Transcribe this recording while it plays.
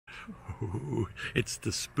Ooh, it's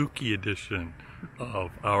the spooky edition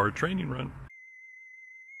of our training run.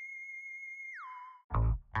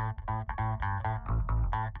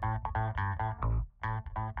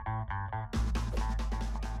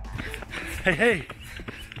 Hey,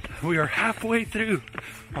 we are halfway through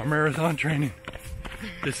our marathon training.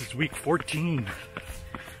 This is week 14.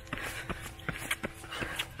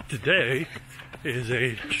 Today is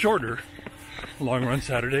a shorter long run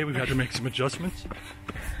Saturday. We've had to make some adjustments.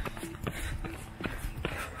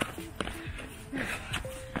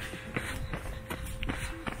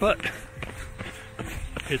 But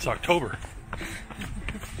it's October.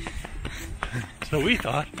 So we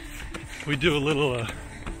thought we'd do a little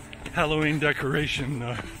Halloween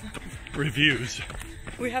decoration reviews.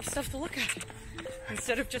 We have stuff to look at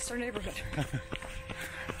instead of just our neighborhood.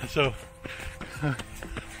 So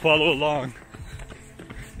follow along.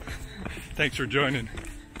 Thanks for joining.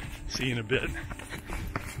 See you in a bit.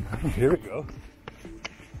 Here we go.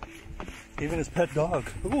 Even his pet dog.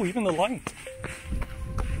 Ooh, even the light.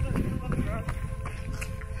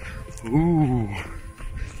 Ooh.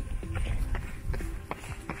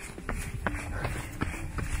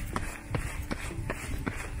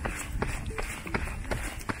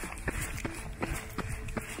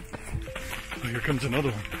 Oh, here comes another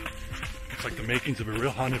one. Looks like the makings of a real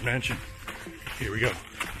haunted mansion. Here we go.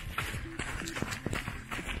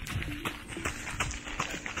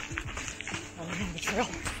 Following the trail.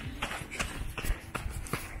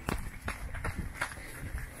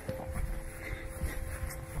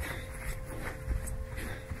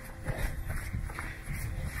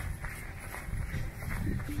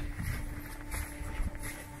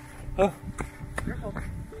 Oh. Careful.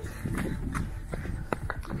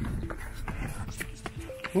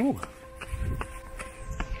 Ooh.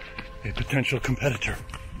 A potential competitor.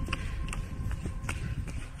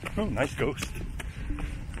 Oh, nice ghost.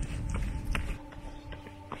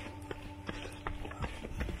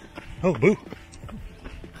 Oh, boo.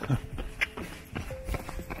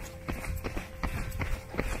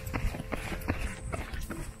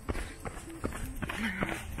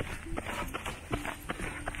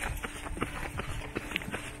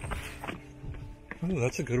 Oh,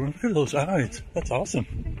 that's a good one. Look at those eyes. That's awesome.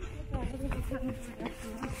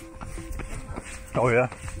 Oh, yeah.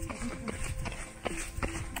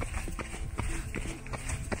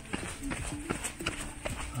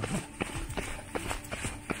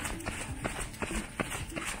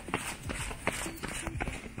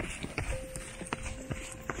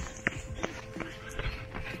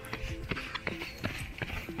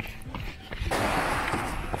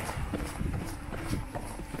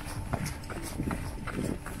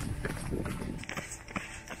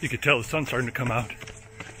 You could tell the sun's starting to come out.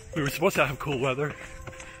 We were supposed to have cool weather,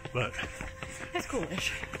 but It's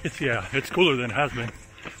coolish. it's cooler than it has been.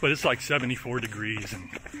 But it's like 74 degrees and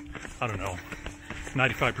I don't know,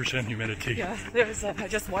 95% humidity. Yeah, there's. I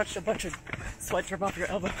just watched a bunch of sweat drip off your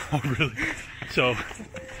elbow. Oh, really? So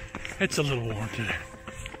it's a little warm today.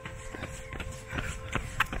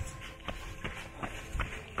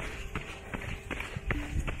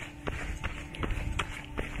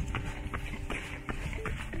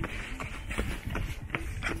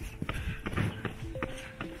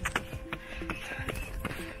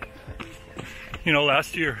 You know,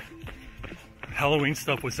 last year, Halloween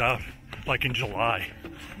stuff was out like in July.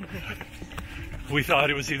 We thought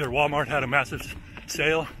it was either Walmart had a massive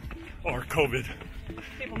sale or COVID.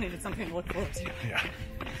 People needed something to look forward to. Yeah.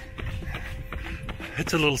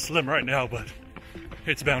 It's a little slim right now, but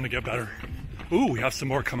it's bound to get better. Ooh, we have some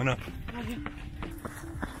more coming up.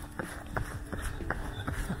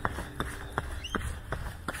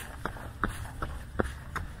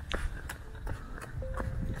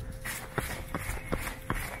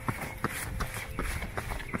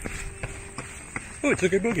 Oh, it's a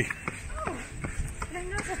good boogie. Oh, I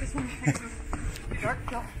didn't know that this one was dark.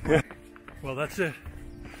 Yeah. Well, that's it.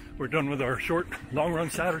 We're done with our short, long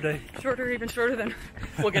run Saturday. Shorter, even shorter than.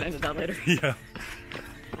 We'll get into that later. Yeah.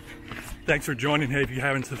 Thanks for joining. Hey, if you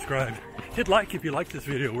haven't subscribed, hit like if you like this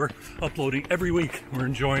video. We're uploading every week. We're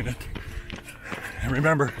enjoying it. And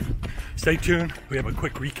remember, stay tuned. We have a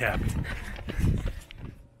quick recap.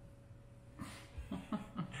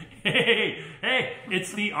 Hey,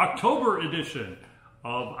 it's the October edition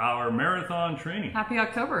of our marathon training. Happy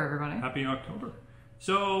October, everybody. Happy October.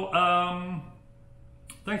 So,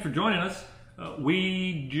 thanks for joining us.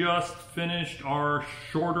 We just finished our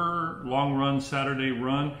shorter long run Saturday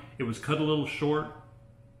run. It was cut a little short.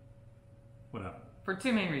 What happened? For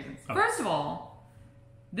two main reasons. Oh. First of all,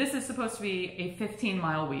 this is supposed to be a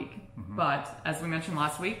 15-mile week, but as we mentioned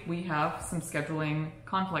last week, we have some scheduling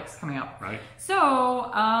conflicts coming up. Right.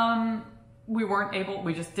 So we weren't able.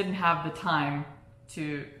 We just didn't have the time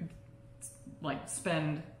to like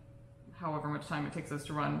spend however much time it takes us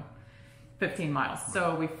to run 15 miles.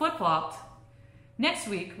 So we flip-flopped. Next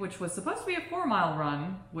week, which was supposed to be a 4-mile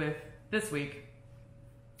run with this week,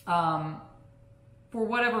 for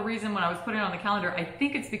whatever reason, when I was putting it on the calendar, I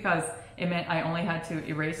think it's because it meant I only had to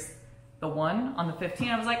erase the 1 on the 15.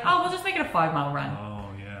 I was like, oh, we'll just make it a 5-mile run.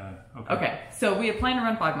 Oh, yeah. Okay, so we had planned to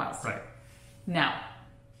run 5 miles. Right. Now,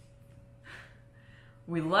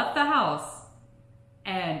 we left the house,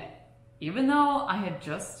 and even though I had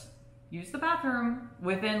just used the bathroom,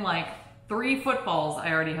 within like 3 footfalls,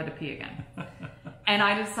 I already had to pee again. And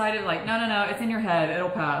I decided, like, no, it's in your head, it'll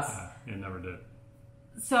pass. Yeah, it never did.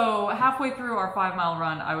 So halfway through our 5-mile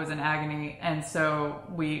run, I was in agony, and so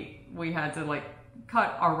we had to like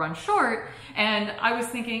cut our run short. And I was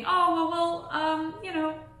thinking, oh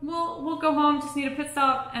well, we'll go home, just need a pit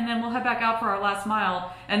stop, and then we'll head back out for our last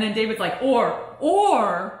mile. And then David's like, or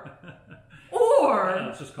Yeah,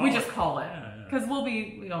 let's just call it. Because we'll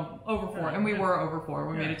be, over 4, and we were over 4.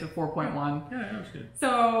 We made it to 4.1. Yeah, that was good.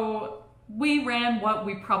 So we ran what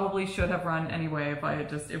we probably should have run anyway if I had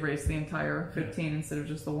just erased the entire 15 instead of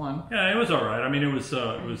just the 1. Yeah, it was all right. I mean, it was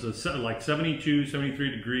like 72,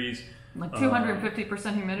 73 degrees. Like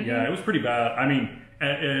 250% humidity? Yeah, it was pretty bad. I mean,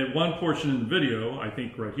 at one portion in the video, I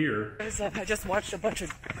think right here. I just watched a bunch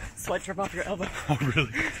of sweat drip off your elbow. Oh,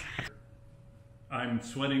 really? I'm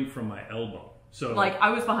sweating from my elbow. So like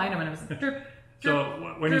I was behind him and it was drip.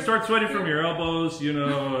 So when you start sweating from your elbows,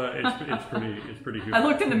 it's pretty humid. I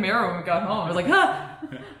looked in the mirror when we got home. I was like,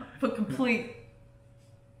 put complete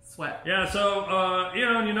sweat. Yeah, so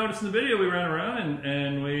you noticed in the video we ran around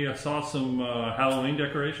and we saw some Halloween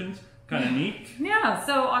decorations. Kind of neat. Yeah,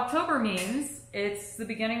 so October means it's the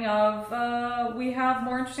beginning of we have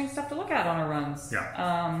more interesting stuff to look at on our runs.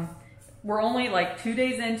 Yeah. We're only like 2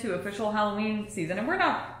 days into official Halloween season, and we're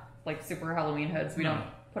not like super Halloween heads. We don't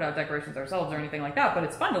put out decorations ourselves or anything like that, but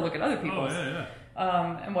it's fun to look at other people's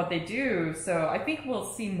and what they do. So I think we'll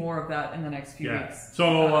see more of that in the next few weeks.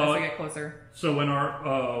 So as we get closer. So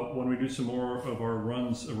when we do some more of our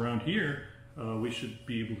runs around here, we should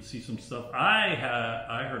be able to see some stuff. I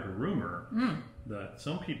heard a rumor that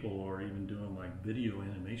some people are even doing like video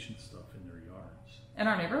animation stuff in their yards. In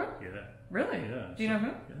our neighborhood? Yeah. Really? Yeah. Do you know who?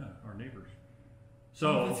 Yeah, our neighbors.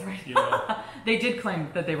 So that's right. They did claim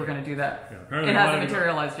that they were going to do that. Yeah, it hasn't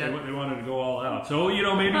materialized yet. They wanted to go all out. So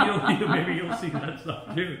maybe you'll see that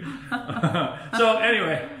stuff too. So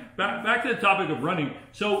anyway, back to the topic of running.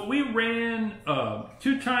 So we ran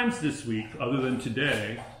 2 times this week, other than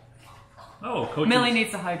today. Oh, Coach Millie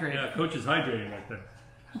needs to hydrate. Yeah, Coach is hydrating right there.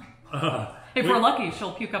 If we're lucky,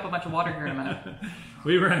 she'll puke up a bunch of water here in a minute.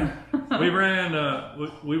 We ran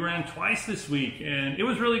twice this week, and it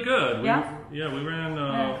was really good. We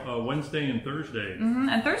ran Wednesday and Thursday.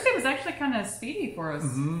 And Thursday was actually kind of speedy for us.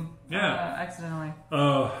 Accidentally.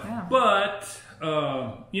 But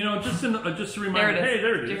just a reminder. There it is. Hey,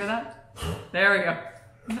 there it is. Did you hear that? There we go.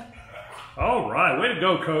 All right, way to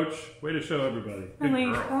go, Coach. Way to show everybody. Good Really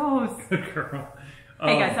girl. gross. Good girl.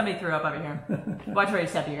 Hey guys, somebody threw up over here. Watch where you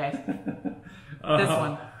step, you guys. This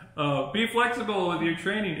one. Be flexible with your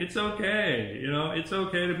training. It's okay. It's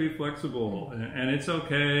okay to be flexible, and it's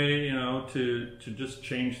okay, to just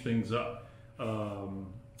change things up.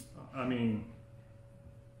 I mean,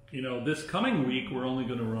 this coming week we're only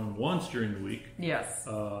going to run once during the week. Yes.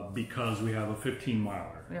 Because we have a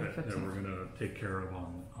 15-miler that 15. we're going to take care of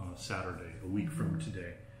on Saturday, a week from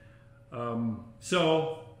today.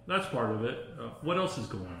 So that's part of it. What else is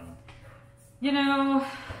going on?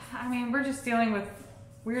 I mean, we're just dealing with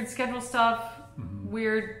weird schedule stuff,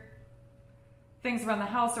 weird things around the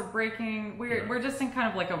house are breaking. We're just in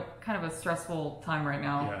kind of a stressful time right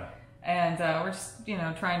now. Yeah. And we're just,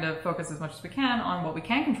 trying to focus as much as we can on what we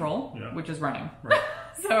can control, which is running. Right.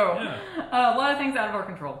 So a lot of things out of our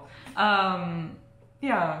control.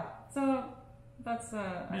 So that's,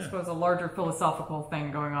 I suppose, a larger philosophical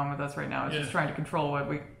thing going on with us right now. It's just trying to control what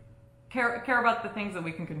we care about, the things that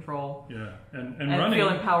we can control. Yeah, and running, feel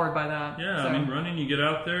empowered by that. Yeah, so. I mean, running, you get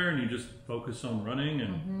out there and you just focus on running.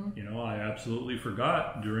 And, I absolutely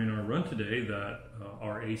forgot during our run today that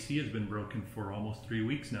our AC has been broken for almost 3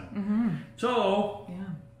 weeks now. So,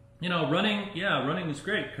 running is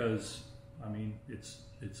great because, I mean, it's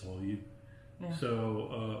all you. Yeah.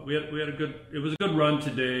 So it was a good run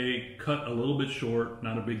today, cut a little bit short,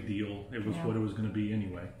 not a big deal. It was what it was going to be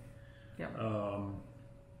anyway. Yep.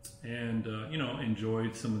 And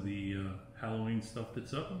enjoyed some of the Halloween stuff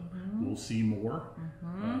that's up. We'll see more.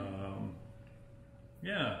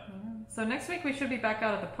 So next week we should be back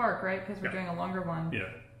out at the park, right? Because we're doing a longer one.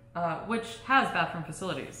 Yeah. Which has bathroom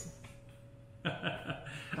facilities.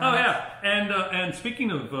 Oh yeah, and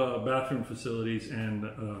speaking of bathroom facilities and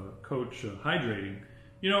coach hydrating,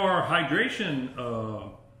 our hydration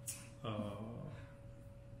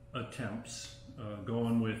attempts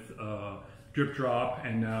going with drip drop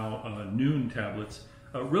and now noon tablets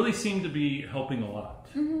really seem to be helping a lot.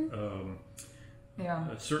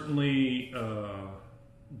 Certainly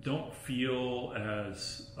don't feel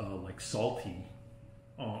as like salty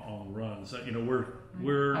on runs.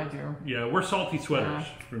 We're I do. Yeah, we're salty sweaters.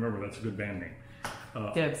 Remember, that's a good band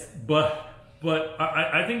name. Dibs. But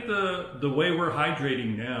I think the way we're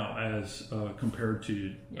hydrating now as compared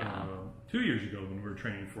to 2 years ago when we were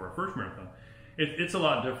training for our first marathon, it's a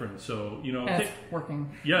lot different. So and it's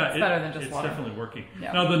working. Yeah, it's better than just it's water. definitely working.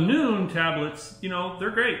 Yeah. Now the noon tablets,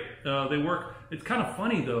 they're great. They work. It's kind of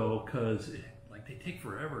funny though because they take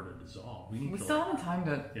forever to dissolve. We still haven't timed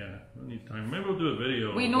it. Yeah, we need time. Maybe we'll do a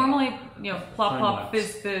video. We normally, plop, time-lapse.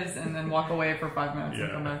 fizz, fizz, and then walk away for 5 minutes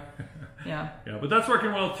and come back. Yeah. Yeah, but that's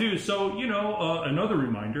working well too. So, another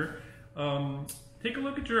reminder, take a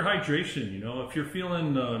look at your hydration. If you're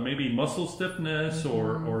feeling maybe muscle stiffness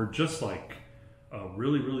or just like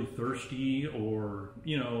really, really thirsty or,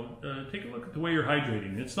 take a look at the way you're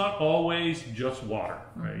hydrating. It's not always just water,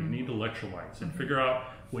 right? You need electrolytes and figure out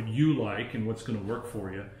what you like and what's going to work for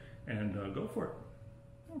you and go for it.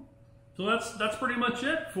 So that's pretty much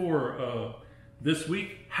it for this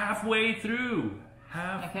week. Halfway through.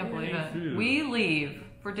 I can't believe it. We leave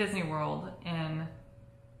for Disney World in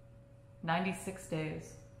 96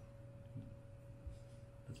 days.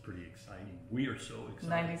 That's pretty exciting. We are so excited.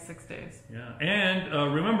 96 days. Yeah.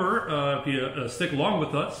 And remember, if you stick along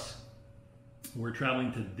with us, we're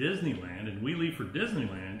traveling to Disneyland, and we leave for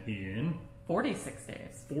Disneyland in 46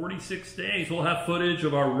 days. 46 days. We'll have footage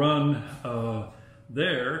of our run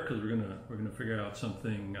there because we're gonna figure out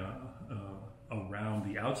something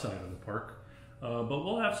around the outside of the park. But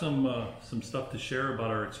we'll have some stuff to share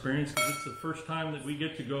about our experience because it's the first time that we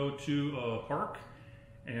get to go to a park,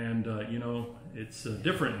 and it's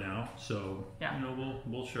different now. So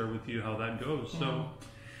we'll share with you how that goes. So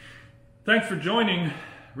thanks for joining.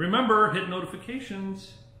 Remember, hit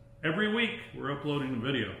notifications. Every week we're uploading a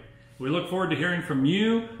video. We look forward to hearing from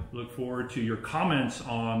you. Look forward to your comments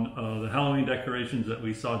on the Halloween decorations that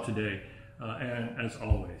we saw today. And as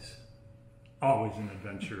always an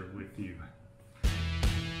adventure with you.